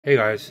Hey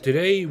guys,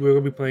 today we're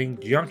going to be playing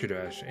Geometry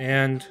Dash,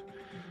 and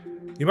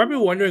you might be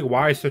wondering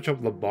why I search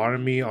up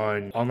lobotomy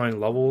on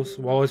online levels.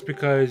 Well, it's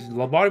because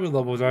lobotomy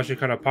levels are actually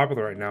kind of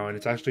popular right now, and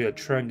it's actually a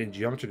trend in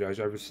Geometry Dash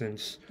ever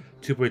since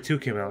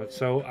 2.2 came out.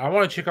 So I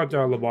want to check out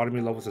their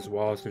lobotomy levels as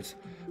well, since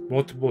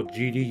multiple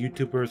GD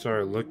YouTubers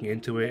are looking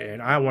into it,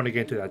 and I want to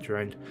get into that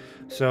trend.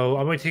 So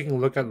I'm going to be taking a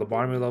look at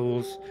lobotomy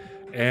levels,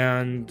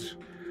 and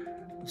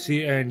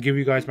see and give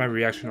you guys my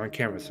reaction on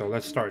camera. So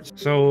let's start.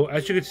 So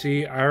as you can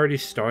see, I already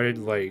started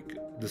like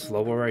this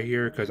level right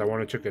here because I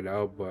want to check it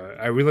out, but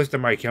I realized that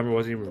my camera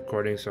wasn't even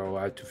recording, so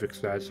I had to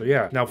fix that. So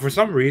yeah, now for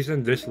some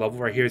reason this level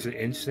right here is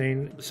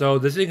insane. So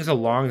this thing is a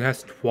long, it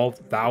has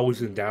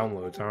 12,000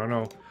 downloads. I don't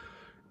know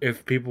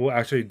if people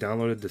actually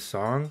downloaded the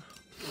song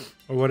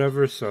or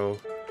whatever. So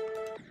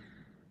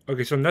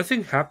okay, so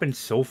nothing happened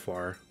so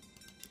far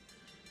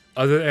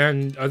other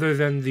than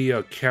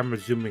the camera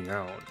zooming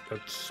out.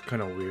 That's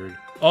kind of weird.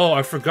 Oh,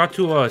 I forgot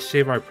to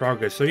save my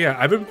progress. So yeah,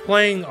 I've been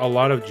playing a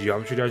lot of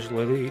Geometry Dash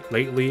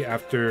lately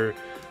after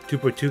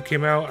 2.2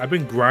 came out. I've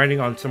been grinding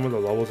on some of the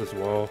levels as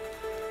well,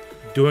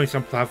 doing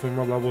some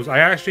platformer levels. I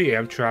actually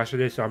am trash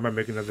at it, so I might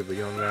make another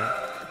video on that.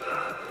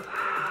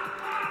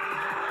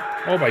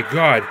 Oh my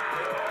god.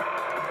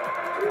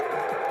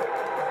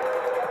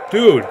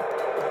 Dude.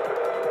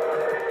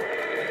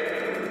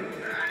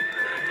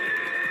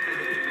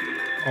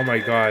 Oh my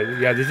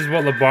god. Yeah, this is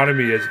what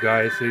lobotomy is,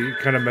 guys. It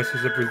kind of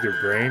messes up with your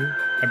brain,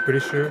 I'm pretty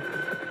sure.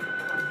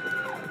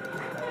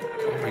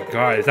 Oh my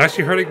god, it's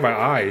actually hurting my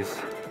eyes.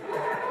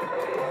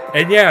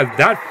 And yeah,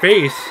 that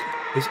face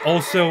is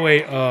also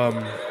a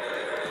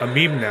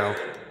meme now.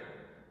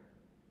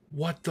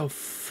 What the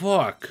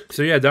fuck?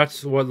 So yeah,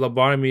 that's what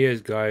lobotomy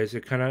is, guys.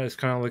 It's kind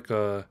of like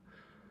a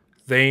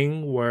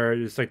thing where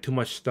it's like too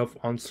much stuff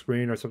on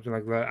screen or something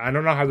like that. I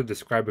don't know how to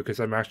describe it because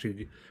I'm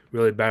actually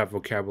really bad at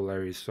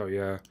vocabulary. So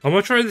yeah, I'm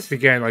gonna try this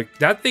again. Like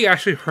that thing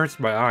actually hurts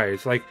my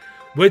eyes. Like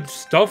when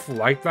stuff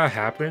like that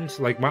happens,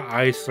 like my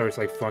eyes starts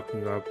like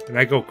fucking up and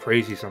I go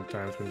crazy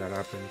sometimes when that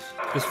happens.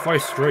 Just fly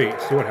straight,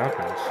 see what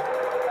happens.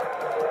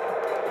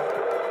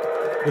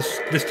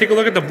 Just take a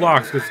look at the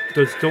blocks.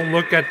 Just don't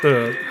look at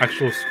the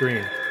actual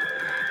screen.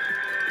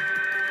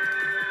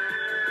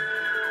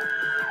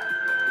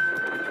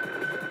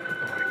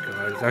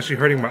 It's actually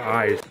hurting my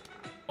eyes.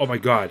 Oh my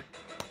god.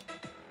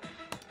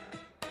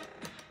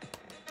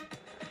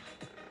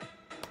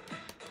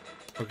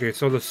 Okay,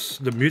 so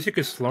the music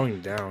is slowing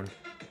down.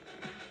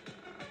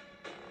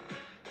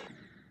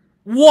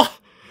 What?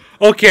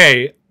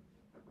 Okay.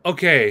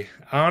 Okay.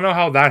 I don't know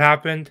how that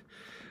happened.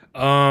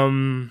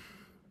 Yeah,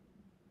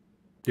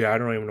 I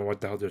don't even know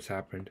what the hell just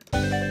happened.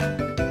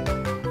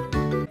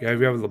 Yeah,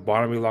 we have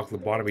Lobotomy Lock,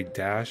 Lobotomy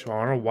Dash. Well,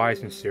 I don't know why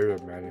it's in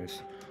Serial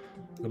Madness.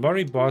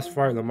 Lobotomy Boss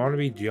Fight,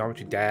 Lobotomy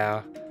Geometry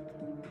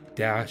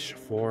Dash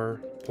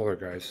 4 Polar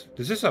Guys.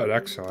 This is an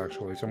XL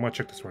actually, so I'm gonna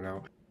check this one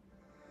out.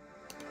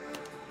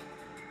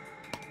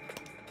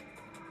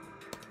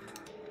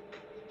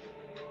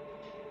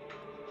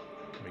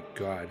 Oh my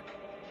god.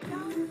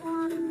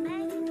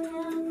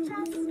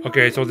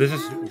 Okay, so this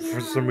is for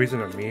some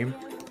reason a meme.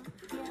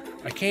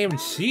 I can't even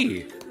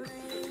see.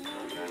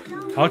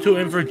 How to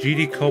invert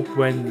GD cope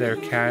when their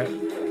cat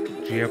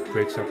GF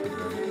breaks up with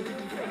them.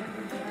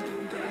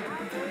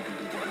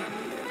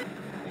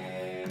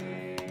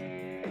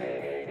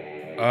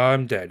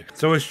 I'm dead.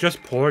 So it's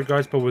just Polar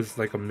Guys, but with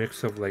like a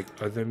mix of like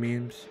other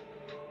memes.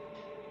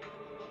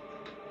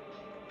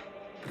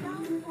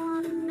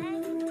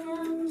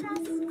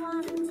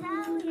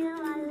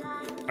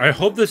 I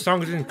hope this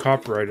song isn't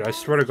copyrighted. I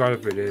swear to god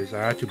if it is.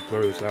 I had to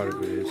blur this out if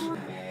it is.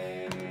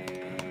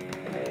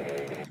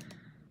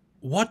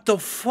 What the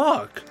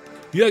fuck?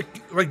 Yeah,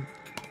 like,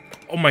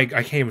 oh my,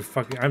 I can't even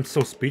fucking, I'm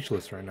so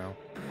speechless right now.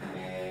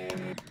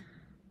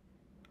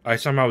 I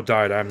somehow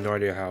died, I have no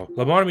idea how.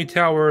 Lobotomy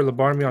Tower,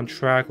 Lobotomy on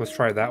Track, let's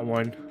try that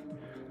one.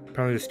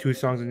 Apparently there's 2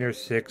 songs in there,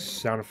 6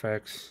 sound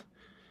effects.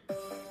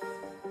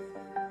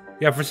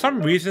 Yeah, for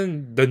some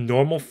reason, the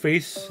normal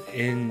face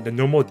in the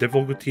normal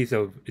difficulty is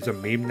a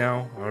meme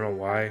now. I don't know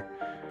why.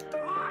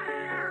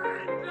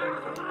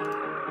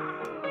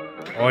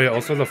 Oh yeah,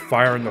 also the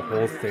fire in the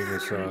whole thing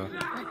is a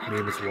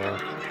meme as well.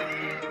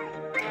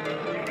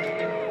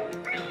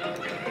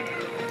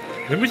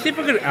 Let me see if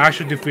I can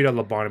actually defeat a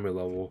lobotomy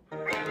level.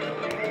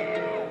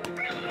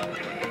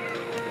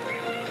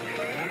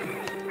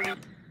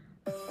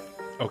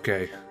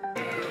 Okay.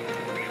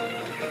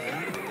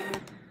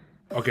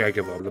 Okay, I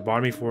give up.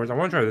 Lobotomy 4s. I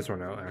want to try this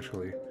one out,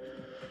 actually.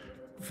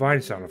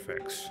 Find sound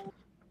effects.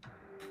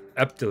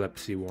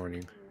 Epilepsy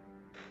warning.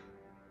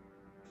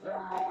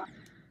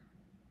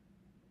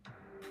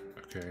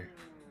 Okay.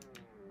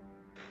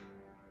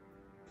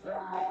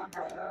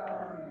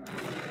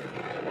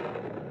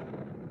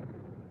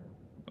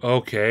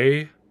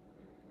 Okay.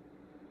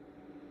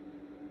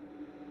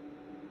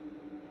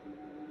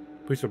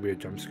 Please don't be a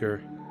jump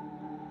scare.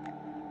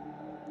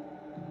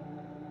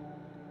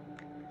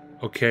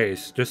 Okay,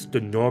 it's just the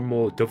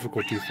normal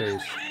difficulty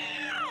phase.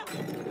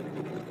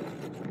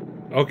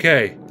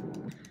 Okay.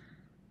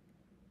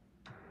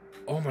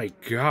 Oh Oh my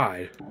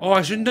god. Oh,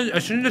 I shouldn't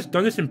have just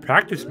done this in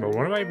practice mode.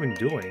 What am I even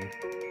doing?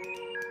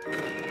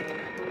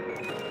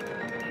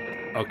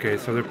 Okay,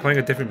 so they're playing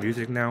a different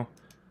music now.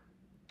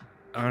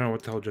 I don't know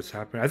what the hell just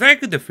happened. I think I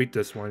could defeat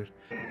this one.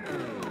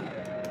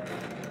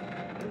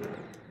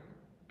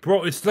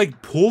 Bro, it's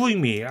like pulling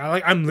me.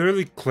 I'm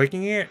literally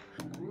clicking it.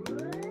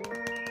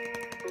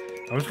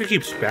 I'm just gonna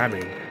keep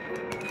spamming.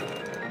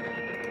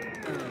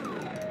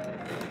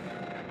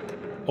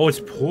 Oh, it's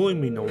pulling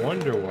me. No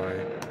wonder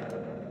why.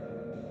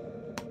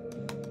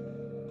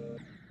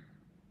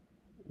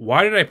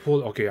 Why did I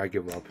pull? Okay, I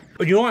give up.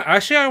 But you know what?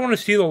 Actually, I want to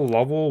see the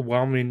level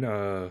while I'm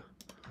in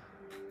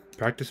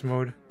practice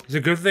mode. It's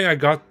a good thing I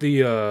got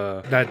the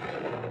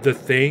the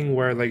thing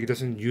where like it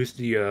doesn't use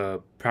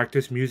the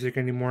practice music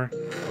anymore.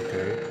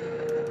 Okay.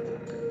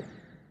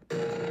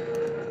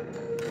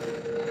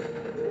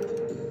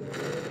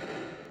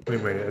 Wait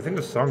a minute, I think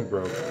the song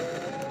broke.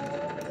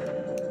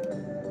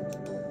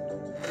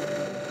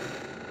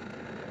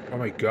 Oh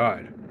my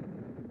god.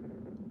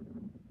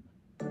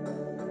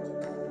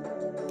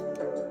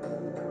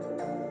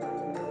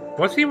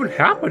 What's even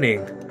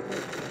happening?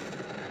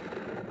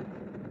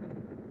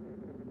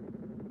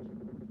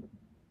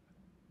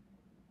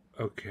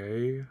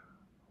 Okay.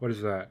 What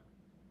is that?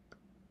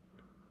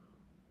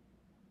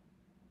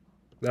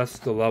 That's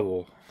the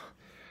level.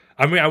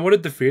 I mean, I would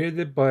have defeated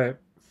it, but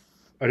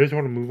I just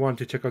want to move on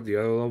to check out the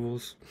other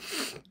levels.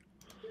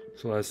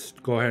 So let's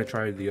go ahead and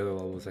try the other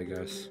levels, I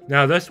guess.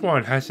 Now, this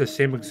one has the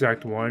same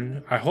exact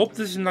one. I hope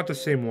this is not the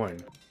same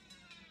one.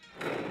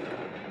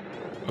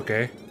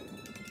 Okay.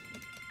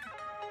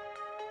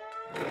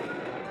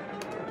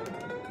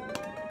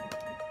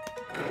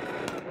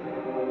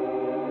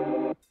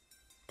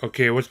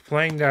 Okay, it was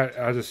playing that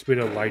as a speed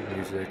of light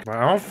music. But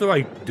I don't feel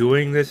like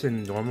doing this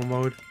in normal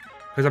mode.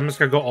 Because I'm just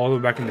going to go all the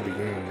way back in the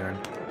beginning again.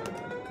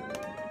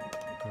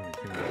 Oh my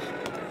goodness.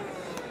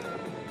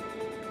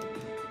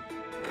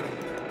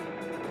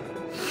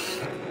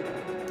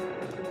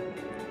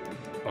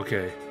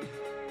 Okay.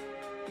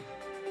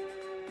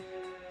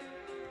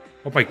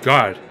 Oh my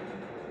god.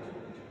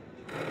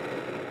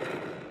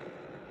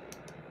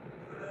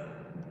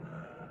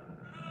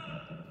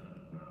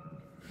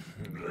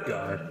 Oh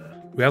god.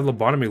 We have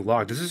Lobotomy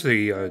locked. This is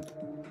a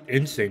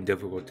insane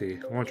difficulty.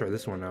 I want to try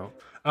this one out.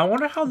 I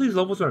wonder how these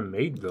levels are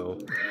made though.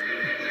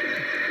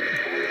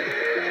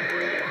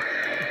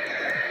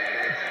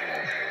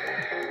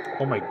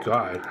 Oh my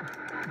god.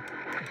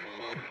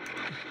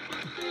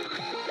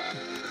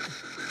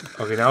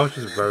 Okay, now it's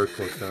just very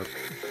close up.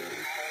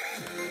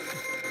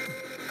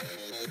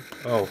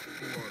 Oh.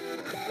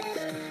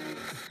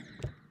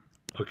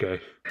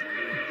 Okay.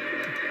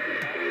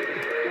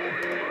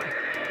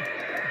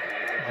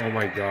 Oh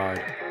my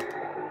god.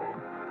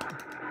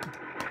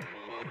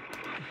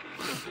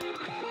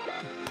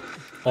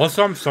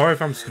 Also, I'm sorry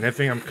if I'm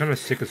sniffing. I'm kind of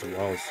sick as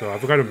well, so I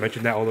forgot to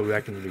mention that all the way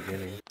back in the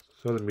beginning.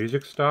 So the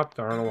music stopped.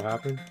 I don't know what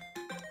happened.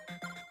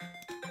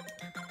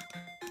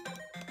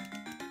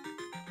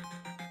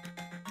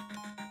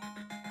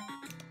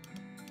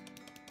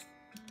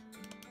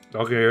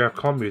 Okay, we have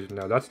calm music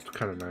now. That's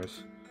kind of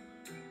nice.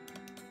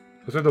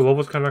 Looks like the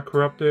level's kind of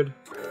corrupted.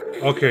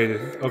 Okay,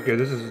 okay,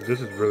 this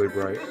is really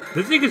bright.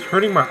 This thing is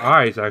hurting my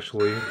eyes,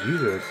 actually.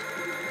 Jesus.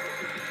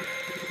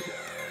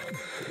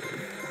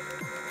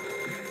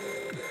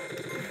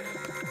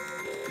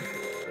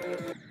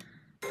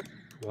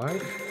 What?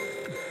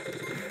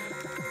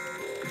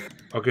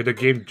 Okay, the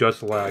game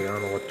just lagged. I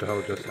don't know what the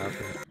hell just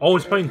happened. Oh,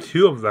 it's playing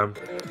two of them.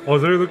 Oh,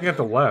 they're looking at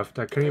the left.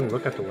 I couldn't even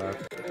look at the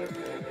left.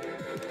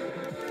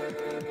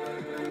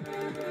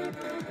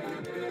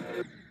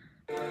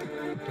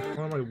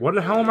 What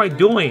the hell am I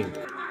doing?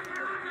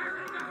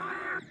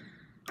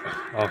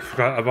 Oh, I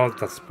forgot about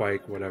the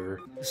spike, whatever.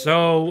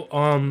 So,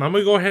 I'm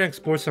gonna go ahead and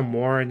explore some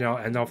more and I'll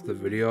end off the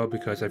video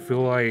because I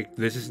feel like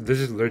this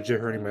is legit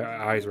hurting my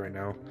eyes right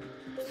now.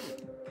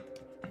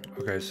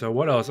 Okay, so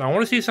what else? I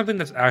want to see something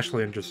that's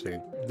actually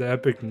interesting. The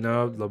epic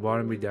nub,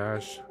 lobotomy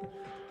dash.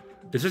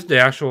 Is this the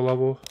actual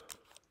level?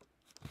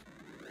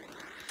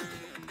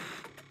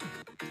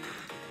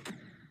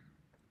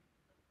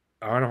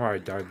 I don't know how I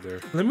died there.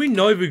 Let me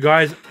know if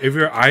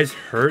your eyes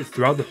hurt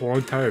throughout the whole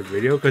entire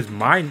video, because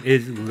mine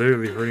is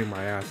literally hurting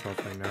my ass off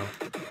right now.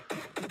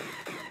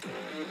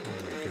 Oh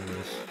my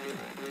goodness.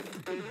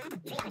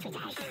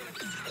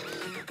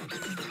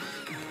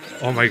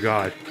 Oh my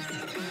god.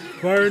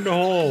 Fire in the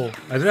hole.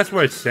 I think that's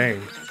what it's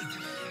saying.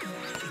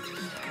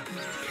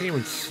 I can't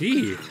even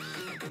see.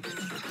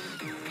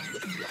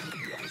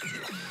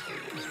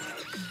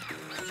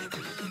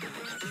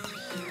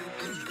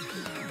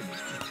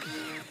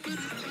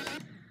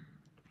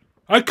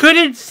 I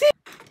couldn't see!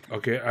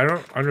 Okay, I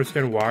don't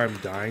understand why I'm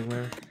dying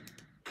there.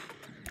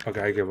 Okay,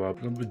 I give up.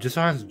 This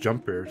one has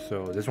jumper,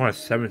 so this one has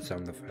 7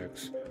 sound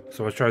effects.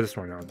 So let's try this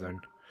one out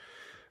then.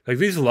 Like,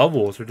 these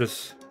levels are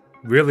just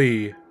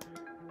really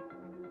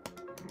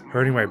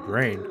hurting my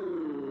brain.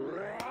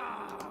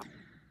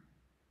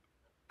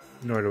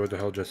 No idea what the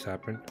hell just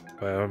happened,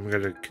 but I'm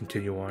gonna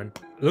continue on.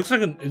 It looks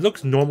like it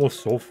looks normal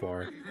so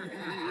far.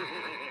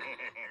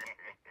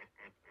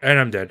 And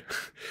I'm dead.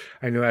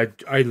 I know,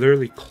 I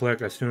literally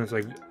clicked as soon as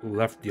I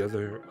left the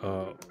other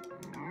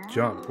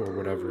jump or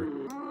whatever.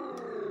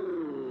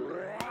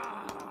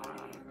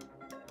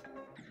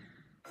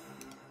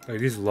 Like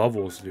these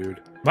levels,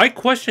 dude. My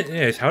question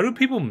is, how do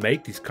people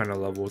make these kind of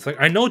levels? Like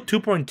I know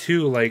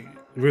 2.2 like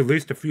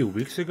released a few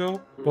weeks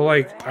ago, but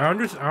like I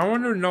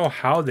want to know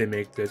how they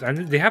make this. I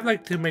know they have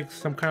like to make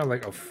some kind of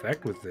like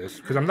effect with this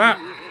because I'm not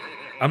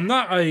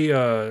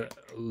a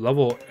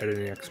level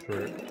editing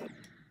expert.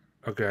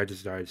 Okay, I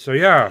just died. So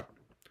yeah,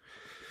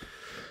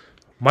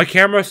 my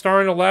camera's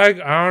starting to lag.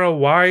 I don't know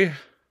why.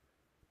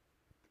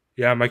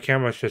 Yeah, my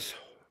camera's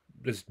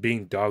just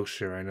being dog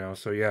shit right now.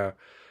 So yeah.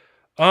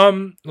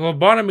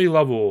 Lobotomy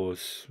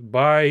levels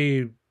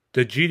by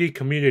the GD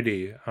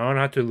community. I don't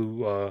have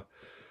to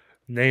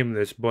name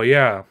this, but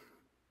yeah.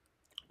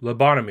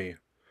 Lobotomy.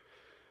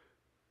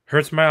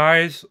 Hurts my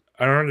eyes.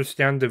 I don't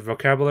understand the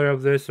vocabulary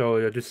of this, so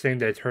you're just saying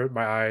that it's hurt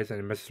my eyes and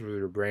it messes with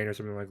your brain or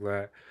something like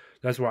that.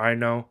 That's what I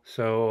know.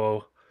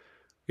 So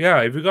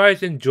yeah, if you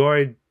guys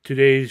enjoyed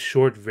today's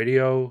short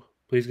video,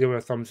 please give it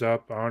a thumbs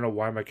up. I don't know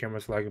why my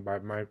camera's lagging, but I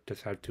might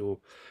just have to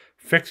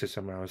fix it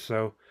somehow.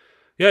 So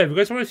yeah, if you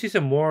guys want to see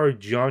some more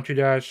Geometry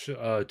Dash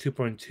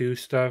 2.2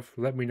 stuff,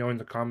 let me know in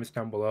the comments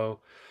down below.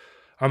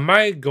 I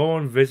might go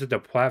and visit the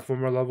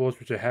platformer levels,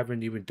 which I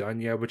haven't even done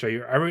yet, which I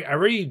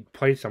already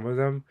played some of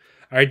them.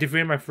 I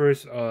defeated my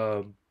first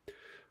demon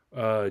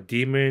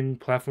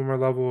platformer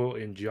level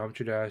in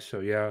Geometry Dash, so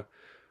yeah.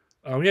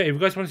 Yeah, if you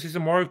guys want to see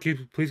some more,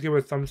 please give it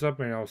a thumbs up,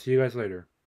 and I'll see you guys later.